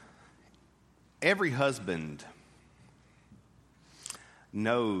Every husband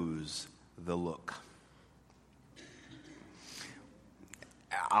knows the look.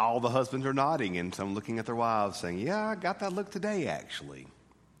 All the husbands are nodding and some looking at their wives saying, yeah, I got that look today, actually.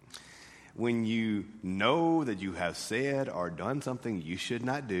 When you know that you have said or done something you should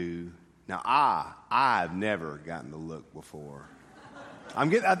not do. Now, I've never gotten the look before. I'm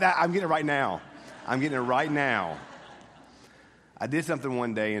getting it right now. I'm getting it right now. I did something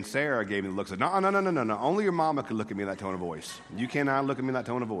one day, and Sarah gave me the look. Said, no. Only your mama could look at me in that tone of voice. You cannot look at me in that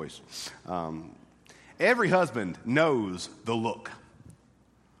tone of voice. Every husband knows the look.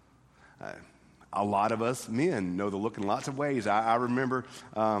 A lot of us men know the look in lots of ways. I remember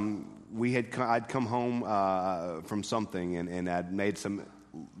I'd come home from something, and I'd made something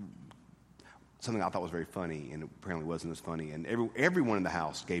I thought was very funny, and it apparently wasn't as funny. And everyone in the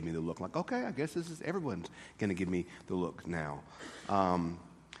house gave me the look, like, okay, I guess everyone's going to give me the look now.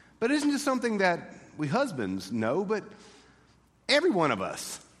 But isn't this something that we husbands know? But every one of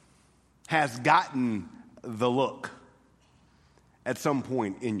us has gotten the look at some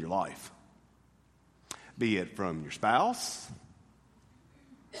point in your life. Be it from your spouse,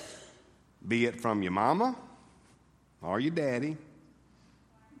 be it from your mama, or your daddy,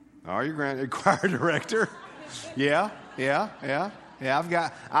 or your choir director. Yeah.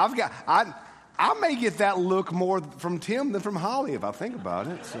 I may get that look more from Tim than from Holly if I think about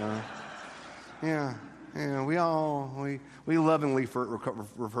it. So, yeah. We lovingly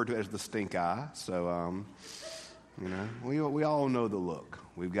refer to it as the stink eye. So, we all know the look.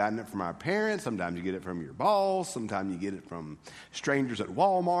 We've gotten it from our parents. Sometimes you get it from your boss. Sometimes you get it from strangers at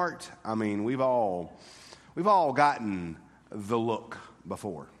Walmart. I mean, we've all gotten the look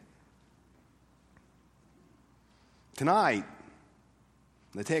before. Tonight,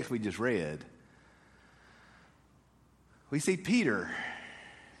 the text we just read, we see Peter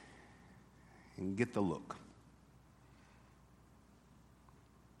and get the look.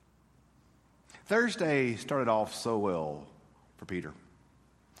 Thursday started off so well for Peter.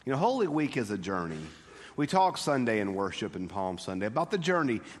 Holy Week is a journey. We talk Sunday in worship and Palm Sunday about the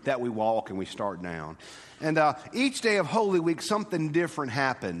journey that we walk and we start down. And each day of Holy Week, something different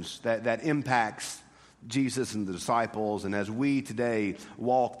happens that impacts Jesus and the disciples. And as we today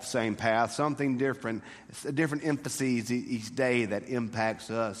walk the same path, something different, a different emphasis each day that impacts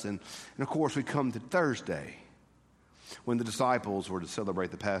us. And of course, we come to Thursday when the disciples were to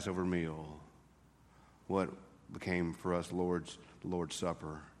celebrate the Passover meal, what became for us the Lord's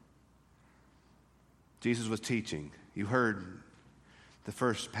Supper. Jesus was teaching. You heard the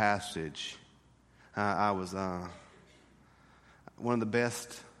first passage. One of the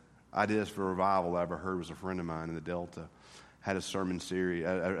best ideas for revival I ever heard was a friend of mine in the Delta had a sermon series,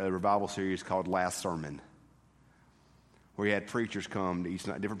 a revival series called Last Sermon, where he had preachers come,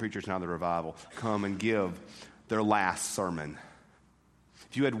 different preachers now the revival, come and give their last sermon.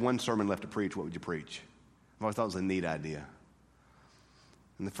 If you had one sermon left to preach, what would you preach? I always thought it was a neat idea.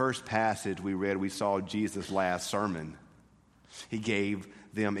 In the first passage we read, we saw Jesus' last sermon. He gave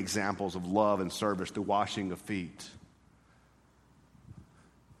them examples of love and service, the washing of feet.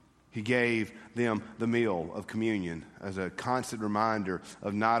 He gave them the meal of communion as a constant reminder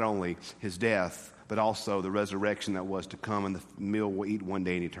of not only his death, but also the resurrection that was to come, and the meal we'll eat one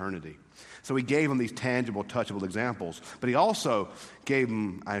day in eternity. So he gave them these tangible, touchable examples. But he also gave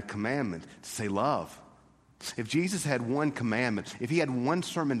them a commandment to say love. If Jesus had one commandment, if he had one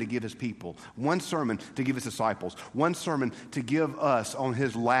sermon to give his people, one sermon to give his disciples, one sermon to give us on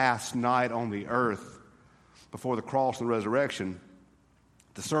his last night on the earth before the cross and the resurrection,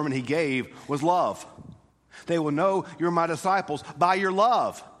 the sermon he gave was love. They will know you're my disciples by your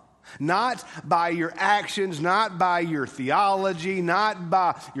love, not by your actions, not by your theology, not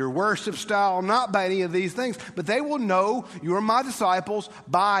by your worship style, not by any of these things, but they will know you're my disciples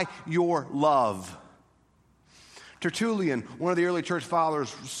by your love. Tertullian, one of the early church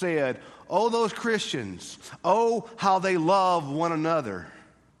fathers, said, "Oh, those Christians, oh, how they love one another."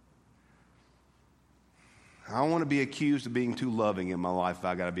 I don't want to be accused of being too loving in my life if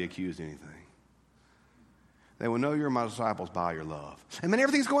I got to be accused of anything. They will know you're my disciples by your love. And then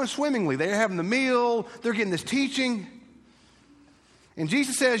everything's going swimmingly. They're having the meal. They're getting this teaching. And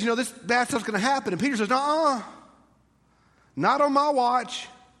Jesus says, this bad stuff's going to happen. And Peter says, not on my watch.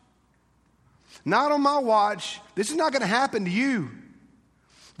 Not on my watch. This is not going to happen to you.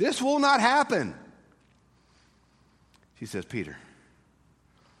 This will not happen. She says, Peter,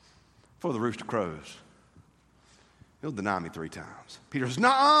 before the rooster crows, you'll deny me 3 times. Peter says,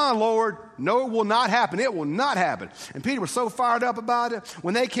 nuh-uh, Lord. No, it will not happen. It will not happen. And Peter was so fired up about it.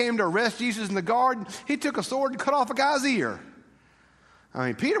 When they came to arrest Jesus in the garden, he took a sword and cut off a guy's ear.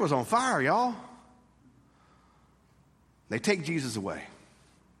 Peter was on fire, y'all. They take Jesus away.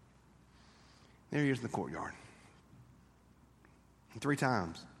 There he is in the courtyard. And 3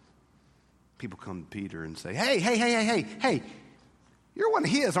 times, people come to Peter and say, hey, you're one of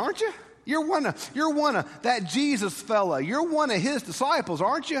his, aren't you? You're one of that Jesus fella. You're one of his disciples,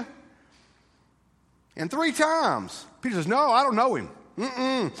 aren't you? And 3 times, Peter says, no, I don't know him.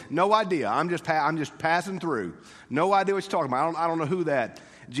 No idea. I'm just passing through. No idea what you're talking about. I don't know who that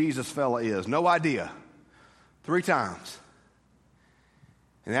Jesus fella is. No idea. 3 times.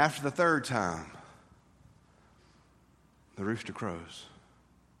 And after the 3rd time, the rooster crows.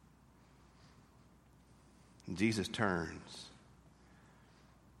 And Jesus turns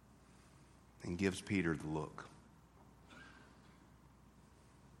and gives Peter the look.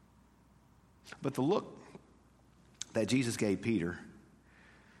 But the look that Jesus gave Peter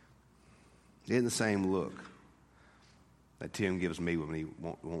isn't the same look that Tim gives me when he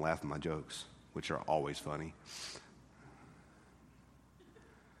won't laugh at my jokes, which are always funny.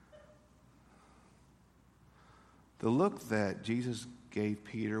 The look that Jesus gave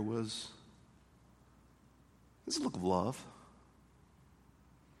Peter was a look of love.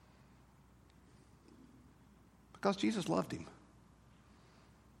 Because Jesus loved him.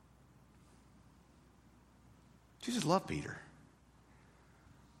 Jesus loved Peter.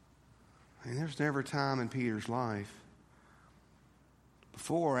 And there's never a time in Peter's life,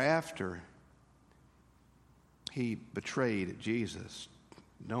 before or after he betrayed Jesus.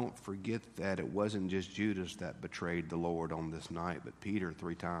 Don't forget that it wasn't just Judas that betrayed the Lord on this night, but Peter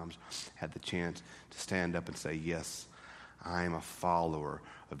 3 times had the chance to stand up and say, yes, I am a follower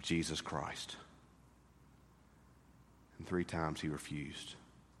of Jesus Christ. And 3 times he refused.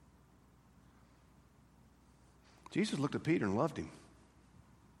 Jesus looked at Peter and loved him.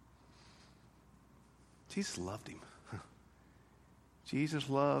 Jesus loved him. Jesus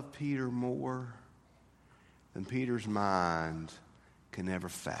loved Peter more than Peter's mind can never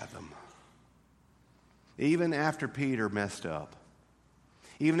fathom. Even after Peter messed up,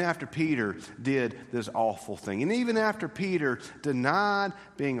 even after Peter did this awful thing, and even after Peter denied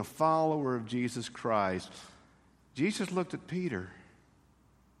being a follower of Jesus Christ, Jesus looked at Peter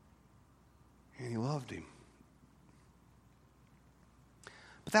and he loved him.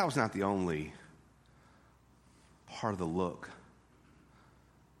 But that was not the only part of the look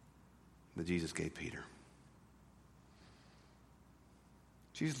that Jesus gave Peter.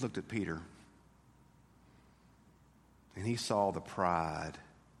 Jesus looked at Peter and he saw the pride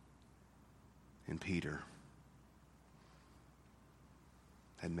in Peter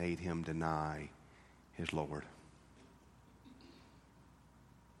that made him deny his Lord.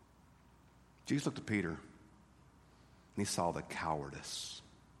 Jesus looked at Peter and he saw the cowardice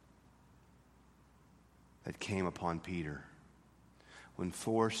that came upon Peter when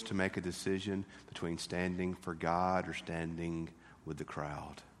forced to make a decision between standing for God or standing with the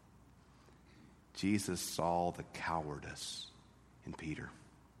crowd. Jesus saw the cowardice in Peter.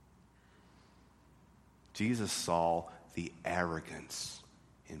 Jesus saw the arrogance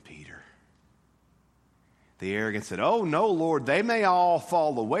in Peter. The arrogance said, oh no, Lord, they may all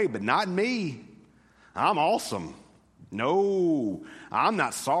fall away, but not me. I'm awesome. No, I'm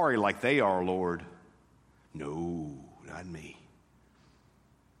not sorry like they are, Lord. No, not me.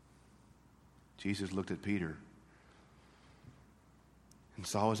 Jesus looked at Peter and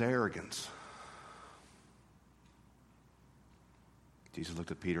saw his arrogance. Jesus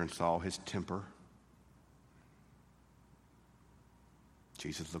looked at Peter and saw his temper.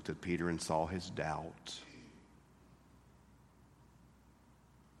 Jesus looked at Peter and saw his doubt.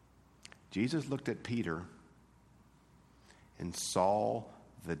 Jesus looked at Peter and saw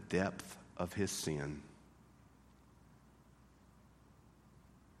the depth of his sin.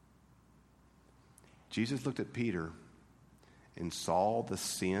 Jesus looked at Peter and saw the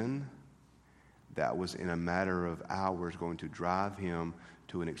sin that was in a matter of hours going to drive him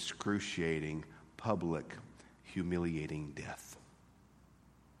to an excruciating, public, humiliating death.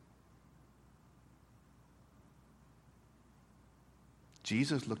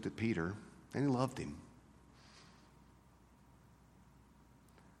 Jesus looked at Peter and he loved him.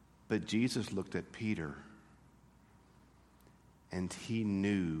 But Jesus looked at Peter and he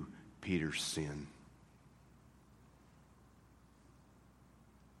knew Peter's sin.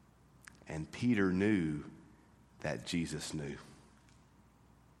 And Peter knew that Jesus knew.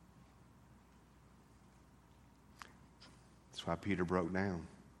 That's why Peter broke down.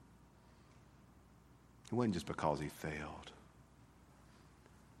 It wasn't just because he failed.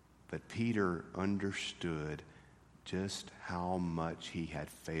 But Peter understood just how much he had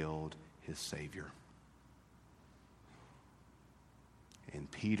failed his Savior.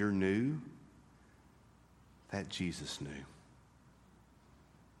 And Peter knew that Jesus knew.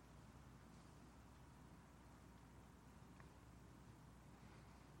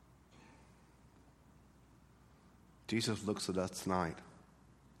 Jesus looks at us tonight.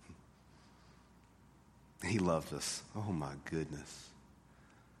 He loves us. Oh, my goodness.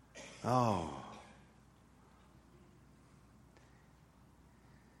 Oh.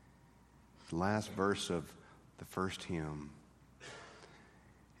 The last verse of the first hymn.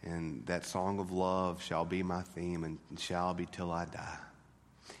 And that song of love shall be my theme, and shall be till I die.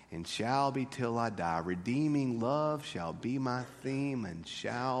 And shall be till I die. Redeeming love shall be my theme, and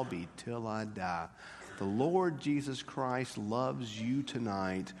shall be till I die. The Lord Jesus Christ loves you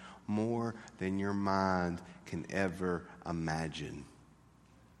tonight more than your mind can ever imagine.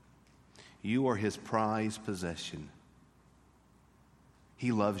 You are his prized possession.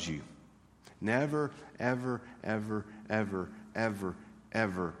 He loves you. Never, ever, ever, ever, ever,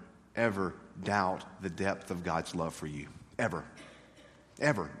 ever, ever doubt the depth of God's love for you. Ever.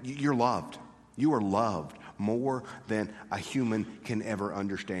 Ever. You're loved. You are loved more than a human can ever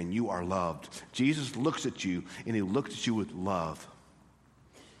understand. You are loved. Jesus looks at you, and he looks at you with love.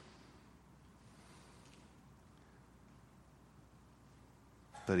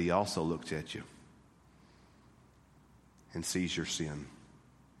 But he also looks at you and sees your sin.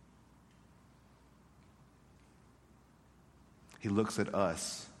 He looks at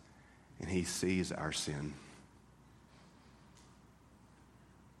us, and he sees our sin.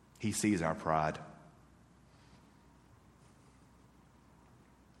 He sees our pride.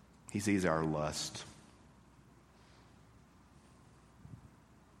 He sees our lust.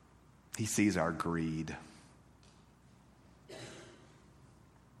 He sees our greed. He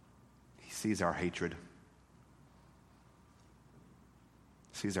sees our hatred.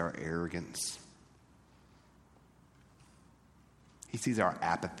 He sees our arrogance. He sees our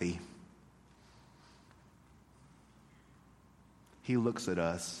apathy. He looks at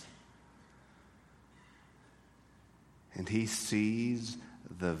us, and he sees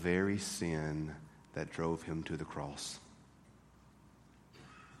the very sin that drove him to the cross.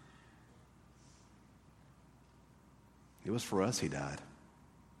 It was for us he died.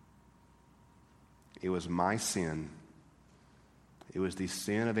 It was my sin. It was the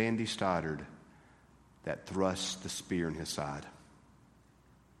sin of Andy Stoddard that thrust the spear in his side.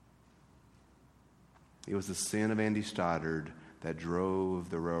 It was the sin of Andy Stoddard that drove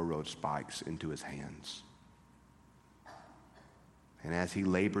the railroad spikes into his hands. And as he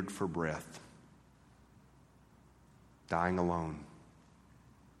labored for breath, dying alone,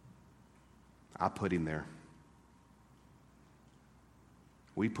 I put him there.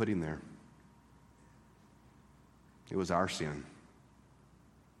 We put him there. It was our sin.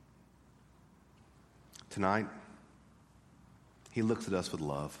 Tonight, he looks at us with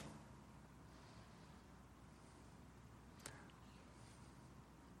love.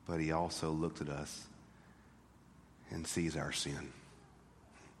 But he also looks at us and sees our sin.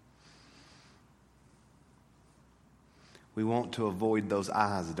 We want to avoid those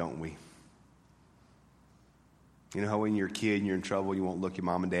eyes, don't we? You know how when you're a kid and you're in trouble, you won't look your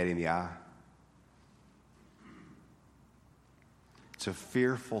mom and daddy in the eye? It's a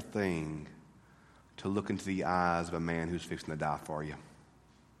fearful thing to look into the eyes of a man who's fixing to die for you.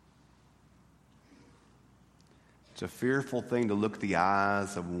 It's a fearful thing to look at the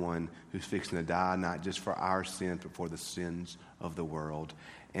eyes of one who's fixing to die, not just for our sins, but for the sins of the world,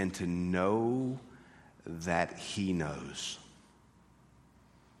 and to know that he knows.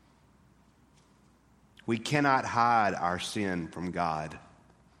 We cannot hide our sin from God.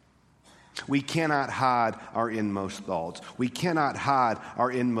 We cannot hide our inmost thoughts. We cannot hide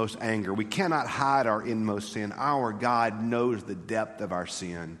our inmost anger. We cannot hide our inmost sin. Our God knows the depth of our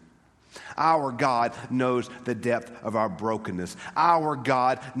sin. Our God knows the depth of our brokenness. Our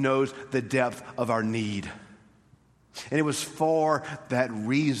God knows the depth of our need. And it was for that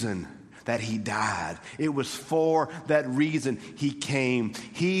reason that he died. It was for that reason he came.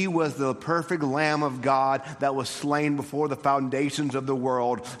 He was the perfect Lamb of God that was slain before the foundations of the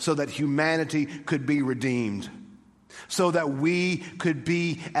world so that humanity could be redeemed, so that we could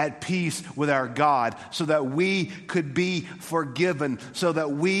be at peace with our God, so that we could be forgiven, so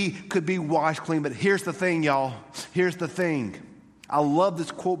that we could be washed clean. But here's the thing, y'all. Here's the thing. I love this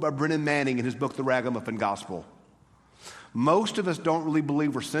quote by Brennan Manning in his book, The Ragamuffin Gospel. Most of us don't really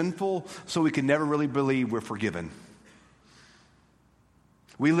believe we're sinful, so we can never really believe we're forgiven.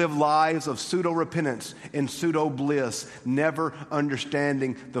 We live lives of pseudo-repentance and pseudo-bliss, never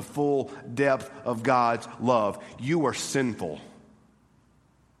understanding the full depth of God's love. You are sinful.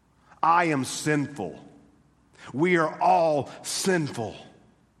 I am sinful. We are all sinful.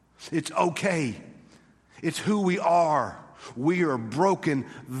 It's okay. It's who we are. We are broken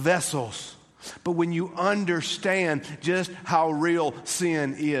vessels. But when you understand just how real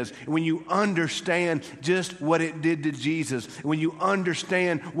sin is, when you understand just what it did to Jesus, when you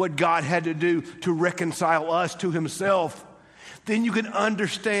understand what God had to do to reconcile us to himself, then you can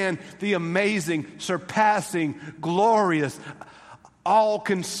understand the amazing, surpassing, glorious,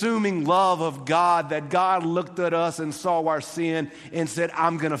 all-consuming love of God, that God looked at us and saw our sin and said,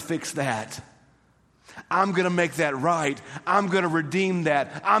 I'm going to fix that. I'm going to make that right. I'm going to redeem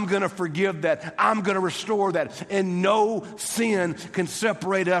that. I'm going to forgive that. I'm going to restore that. And no sin can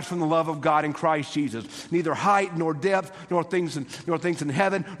separate us from the love of God in Christ Jesus. Neither height nor depth, nor things in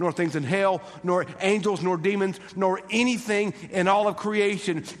heaven, nor things in hell, nor angels, nor demons, nor anything in all of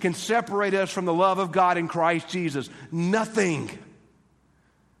creation can separate us from the love of God in Christ Jesus. Nothing.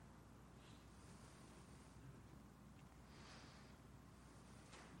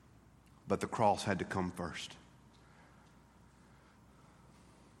 But the cross had to come first.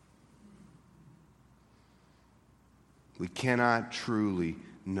 We cannot truly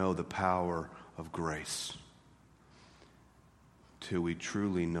know the power of grace till we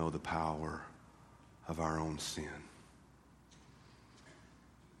truly know the power of our own sin.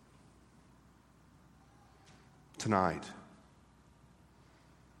 Tonight,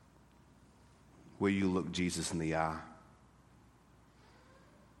 will you look Jesus in the eye?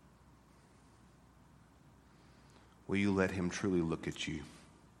 Will you let him truly look at you?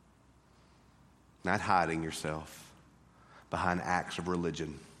 Not hiding yourself behind acts of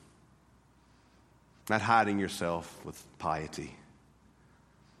religion. Not hiding yourself with piety.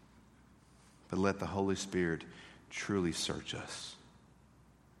 But let the Holy Spirit truly search us.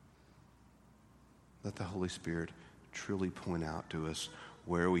 Let the Holy Spirit truly point out to us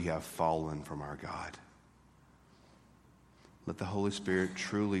where we have fallen from our God. Let the Holy Spirit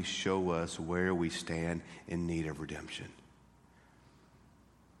truly show us where we stand in need of redemption.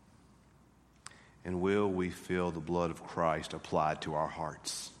 And will we feel the blood of Christ applied to our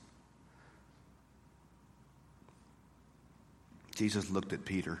hearts? Jesus looked at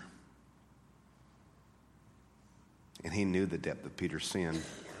Peter, and he knew the depth of Peter's sin.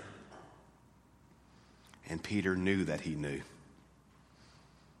 And Peter knew that he knew.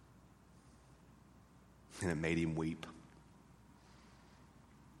 And it made him weep.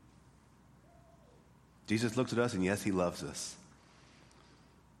 Jesus looks at us, and yes, he loves us.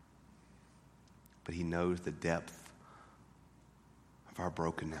 But he knows the depth of our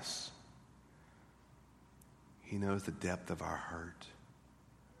brokenness. He knows the depth of our hurt.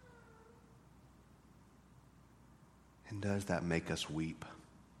 And does that make us weep?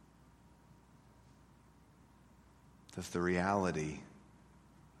 Does the reality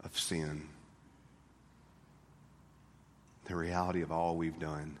of sin, the reality of all we've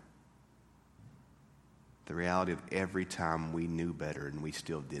done, the reality of every time we knew better and we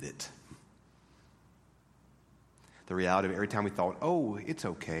still did it. The reality of every time we thought, oh, it's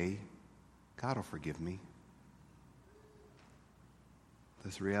okay. God will forgive me.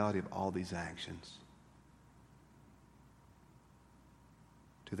 This reality of all these actions.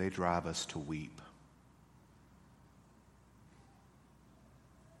 Do they drive us to weep?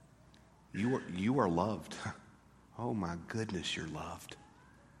 You are loved. Oh my goodness, you're loved.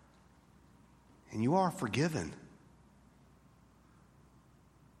 And you are forgiven.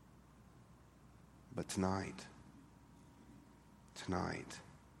 But tonight,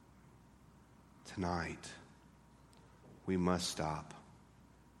 we must stop.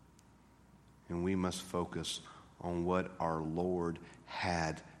 And we must focus on what our Lord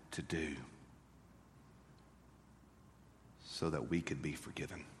had to do so that we could be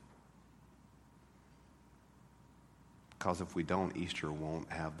forgiven. Because if we don't, Easter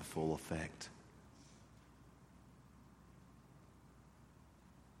won't have the full effect.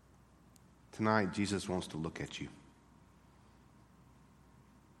 Tonight, Jesus wants to look at you.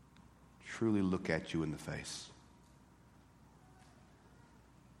 Truly look at you in the face.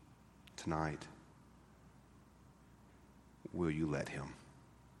 Tonight, will you let him?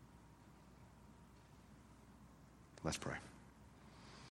 Let's pray.